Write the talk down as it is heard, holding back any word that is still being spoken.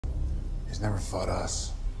never fought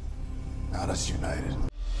us. Not us united.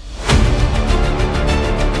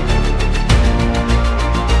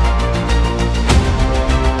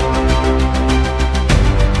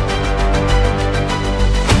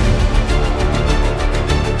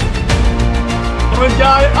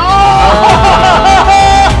 Oh!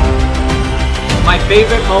 My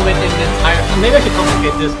favorite moment in the entire... Maybe I should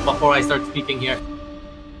complicate this before I start speaking here.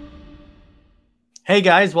 Hey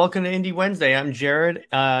guys, welcome to Indie Wednesday. I'm Jared.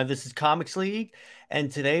 This is Comics League. And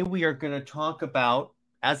today we are going to talk about,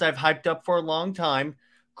 as I've hyped up for a long time,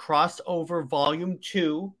 Crossover Volume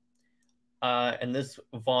 2. And this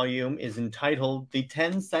volume is entitled The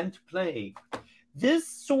 10-Cent Plague. This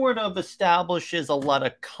sort of establishes a lot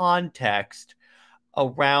of context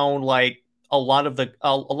around like a lot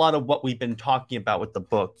of what we've been talking about with the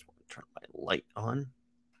book. Turn my light on.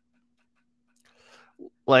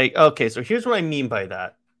 Like, okay, so here's what I mean by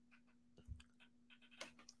that.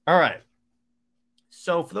 All right.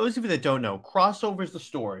 So for those of you that don't know, Crossover is the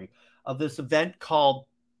story of this event called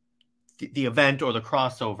the event or the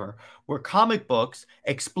crossover, where comic books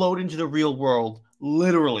explode into the real world,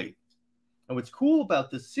 literally. And what's cool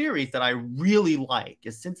about this series that I really like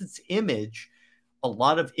is since it's Image, a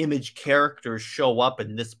lot of Image characters show up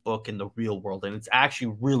in this book in the real world. And it's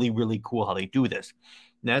actually really, really cool how they do this.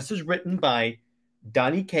 Now, this is written by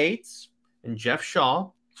Donny and Geoff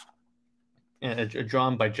Shaw, and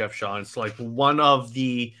drawn by Geoff Shaw. It's like one of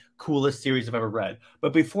the coolest series I've ever read.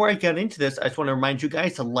 But before I get into this, I just want to remind you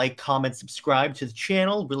guys to like, comment, subscribe to the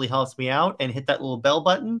channel. It really helps me out. And hit that little bell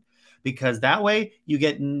button, because that way you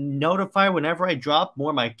get notified whenever I drop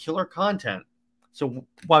more of my killer content. So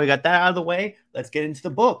while we got that out of the way, let's get into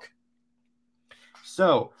the book.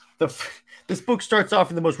 So this book starts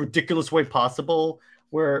off in the most ridiculous way possible,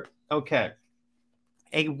 where, okay,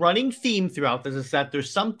 a running theme throughout this is that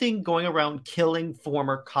there's something going around killing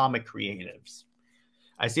former comic creatives.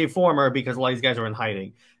 I say former because a lot of these guys are in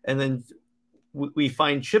hiding. And then we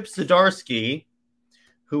find Chip Zdarsky,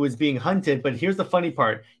 who is being hunted. But here's the funny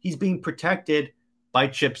part. He's being protected by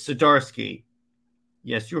Chip Zdarsky.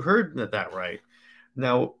 Yes, you heard that right.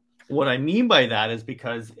 Now, what I mean by that is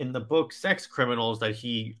because in the book Sex Criminals that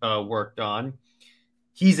he worked on,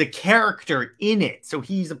 he's a character in it. So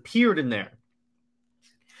he's appeared in there.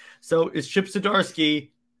 So it's Chip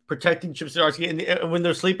Zdarsky protecting Chip Zdarsky. And when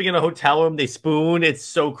they're sleeping in a hotel room, they spoon. It's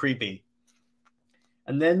so creepy.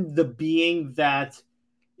 And then the being that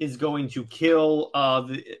is going to kill,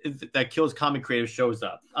 that kills comic creators shows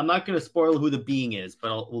up. I'm not going to spoil who the being is,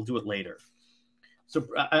 but we'll do it later. So,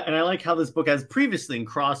 and I like how this book has previously in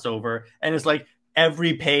crossover, and it's like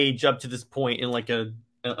every page up to this point in like a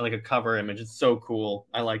cover image. It's so cool.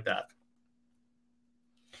 I like that.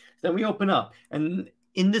 Then we open up, and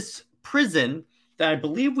in this prison that I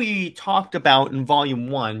believe we talked about in Volume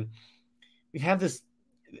 1, we have this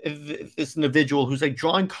individual who's like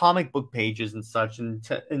drawing comic book pages and such,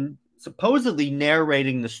 and supposedly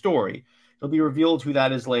narrating the story. It'll be revealed who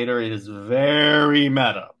that is later. It is very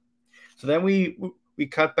meta. So then we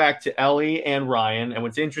cut back to Ellie and Ryan, and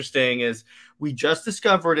what's interesting is we just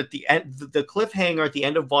discovered at the end, the cliffhanger at the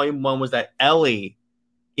end of Volume 1 was that Ellie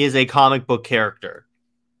is a comic book character.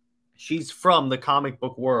 She's from the comic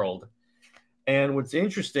book world, and what's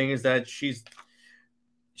interesting is that she's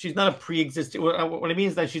not a pre-existing. What I mean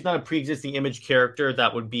is that she's not a pre-existing Image character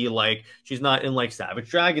that would be like, she's not in like Savage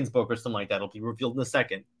Dragon's book or something like that. It'll be revealed in a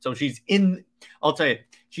second. So she's in, I'll tell you,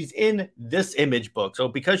 she's in this Image book. So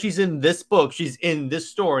because she's in this book, she's in this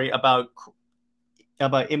story about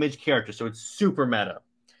Image characters. So it's super meta,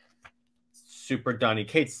 super Donny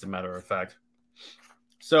Cates, as a matter of fact.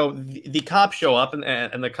 So the cops show up,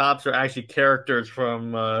 and the cops are actually characters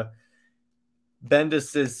from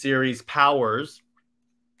Bendis' series Powers.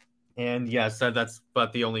 And yes, that's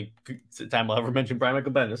about the only time I'll ever mention Brian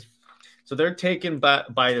Michael Bendis. So they're taken by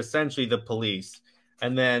essentially the police.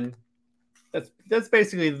 And then that's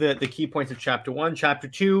basically the key points of Chapter 1. Chapter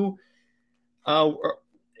 2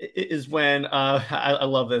 is when, I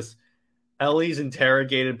love this, Ellie's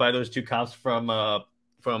interrogated by those two cops from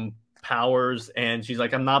Powers, and she's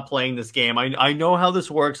like, I'm not playing this game. I know how this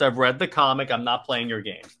works. I've read the comic. I'm not playing your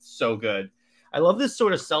game. It's so good. I love this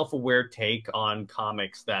sort of self-aware take on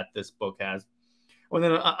comics that this book has. And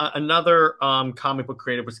then another comic book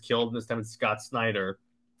creator was killed, and this time it's Scott Snyder.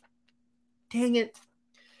 Dang it.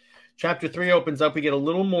 Chapter 3 opens up. We get a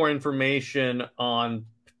little more information on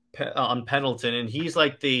Pendleton, and he's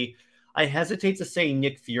like the, I hesitate to say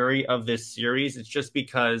Nick Fury of this series. It's just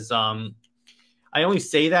because I only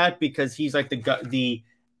say that because he's like the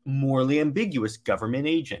morally ambiguous government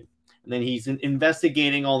agent. And then he's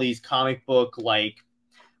investigating all these comic book, like,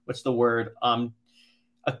 what's the word?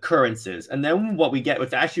 occurrences. And then what we get,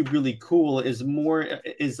 what's actually really cool, is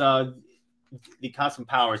the constant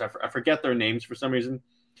powers. I forget their names for some reason,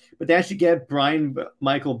 but they actually get Brian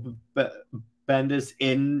Michael Bendis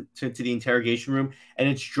into the interrogation room, and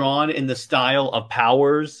it's drawn in the style of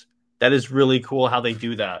Powers. That is really cool how they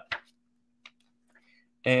do that.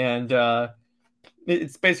 And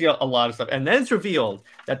it's basically a lot of stuff. And then it's revealed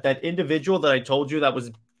that that individual that I told you that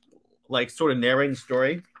was like sort of narrating the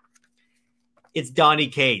story, it's Donny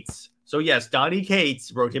Cates. So yes, Donny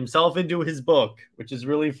Cates wrote himself into his book, which is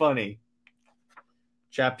really funny.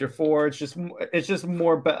 Chapter 4, it's just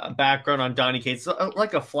more background on Donny Cates,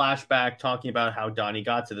 like a flashback talking about how Donnie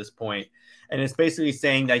got to this point. And it's basically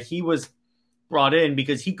saying that he was brought in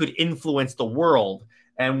because he could influence the world.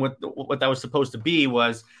 And what that was supposed to be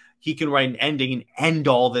was he can write an ending and end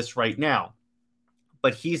all this right now.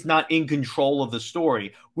 But he's not in control of the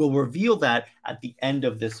story. We'll reveal that at the end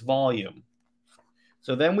of this volume.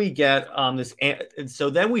 So then we get this. So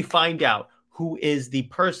then we find out who is the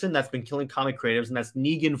person that's been killing comic creatives, and that's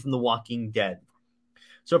Negan from The Walking Dead.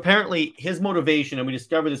 So apparently his motivation, and we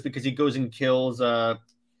discover this because he goes and kills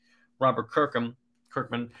Robert Kirkman.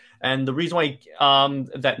 And the reason why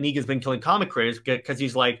that Negan's been killing comic creators, because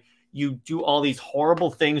he's like, you do all these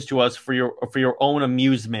horrible things to us for your own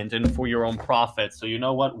amusement and for your own profit. So you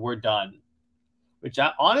know what? We're done. Which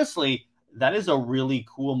honestly, that is a really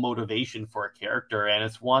cool motivation for a character, and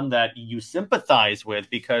it's one that you sympathize with,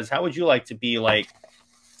 because how would you like to be like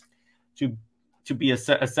to be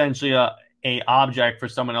essentially a object for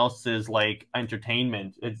someone else's like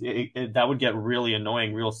entertainment? That would get really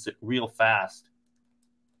annoying real fast.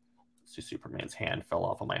 So Superman's hand fell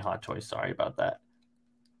off of my hot toy. Sorry about that.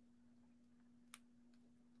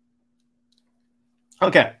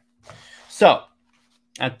 Okay, so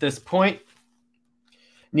at this point,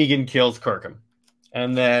 Negan kills Kirkham.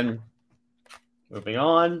 And then, moving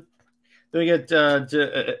on, then we get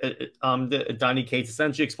Donny Cates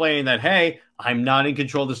essentially explaining that, hey, I'm not in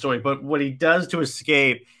control of the story. But what he does to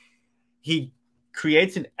escape, he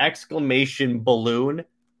creates an exclamation balloon,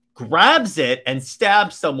 grabs it, and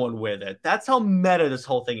stabs someone with it. That's how meta this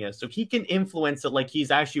whole thing is. So he can influence it like he's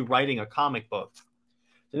actually writing a comic book.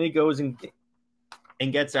 Then he goes and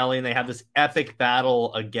gets Ellie, and they have this epic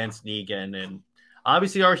battle against Negan, and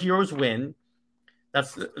obviously our heroes win.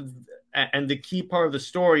 And the key part of the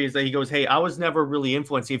story is that he goes, hey, I was never really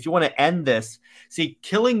influencing. If you want to end this, see,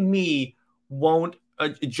 killing me won't,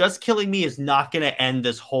 just killing me is not going to end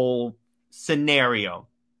this whole scenario.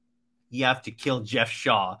 You have to kill Geoff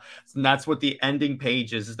Shaw. And that's what the ending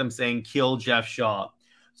page is them saying, kill Geoff Shaw.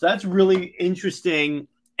 So that's really interesting.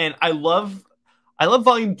 And I love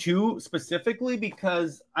Volume 2 specifically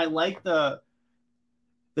because I like the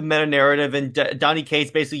meta narrative, and Donny Cates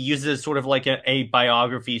basically uses it sort of like a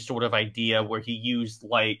biography sort of idea where he used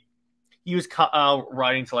writing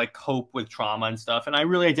to like cope with trauma and stuff. And I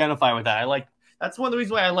really identify with that. That's one of the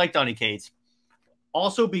reasons why I like Donny Cates.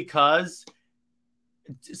 Also because,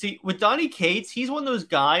 see, with Donny Cates, he's one of those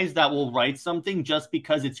guys that will write something just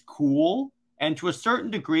because it's cool. And to a certain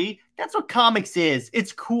degree, that's what comics is.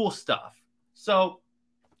 It's cool stuff. So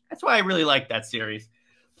that's why I really like that series.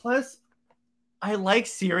 Plus, I like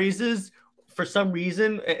series for some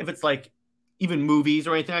reason, if it's like even movies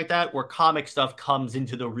or anything like that, where comic stuff comes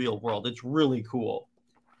into the real world. It's really cool.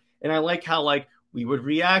 And I like how like we would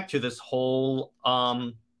react to this whole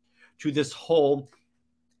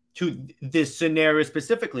to this scenario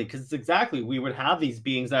specifically, because it's exactly, we would have these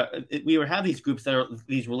beings we would have these groups that are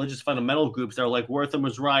these religious fundamental groups that are like, Wortham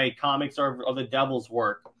was right, comics are the devil's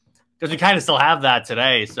work. Because we kind of still have that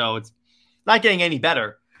today, so it's not getting any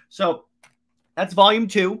better. So that's Volume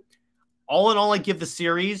 2. All in all, I give the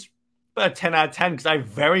series about a 10 out of 10 because I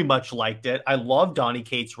very much liked it. I love Donny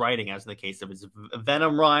Cates' writing, as in the case of his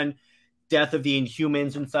Venom run, Death of the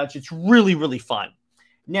Inhumans and such. It's really, really fun.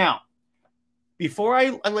 Now, before I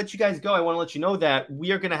let you guys go, I want to let you know that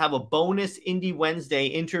we are going to have a bonus Indie Wednesday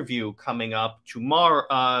interview coming up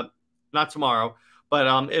tomorrow. Not tomorrow,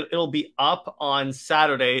 but it'll be up on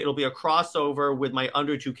Saturday. It'll be a crossover with my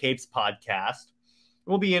Under Two Capes podcast.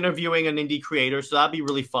 We'll be interviewing an indie creator, so that'll be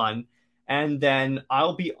really fun. And then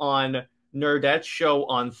I'll be on Nerdette's show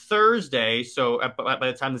on Thursday. So by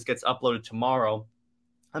the time this gets uploaded tomorrow,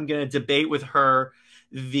 I'm going to debate with her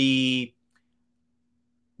the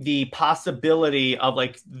possibility of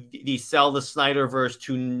like the sell the Snyderverse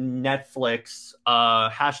to Netflix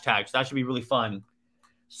hashtags. So that should be really fun.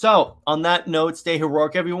 So on that note, stay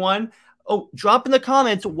heroic, everyone. Oh, drop in the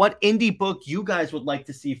comments what indie book you guys would like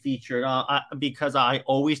to see featured, because I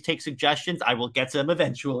always take suggestions. I will get to them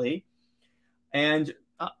eventually. And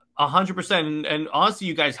 100%. And honestly,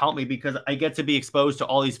 you guys help me because I get to be exposed to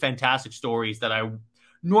all these fantastic stories that I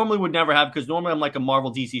normally would never have, because normally I'm like a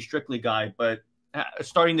Marvel DC Strictly guy. But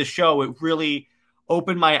starting the show, it really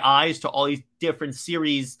opened my eyes to all these different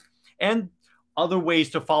series and other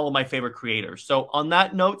ways to follow my favorite creators. So on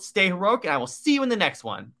that note, stay heroic, and I will see you in the next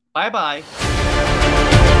one.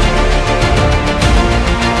 Bye-bye.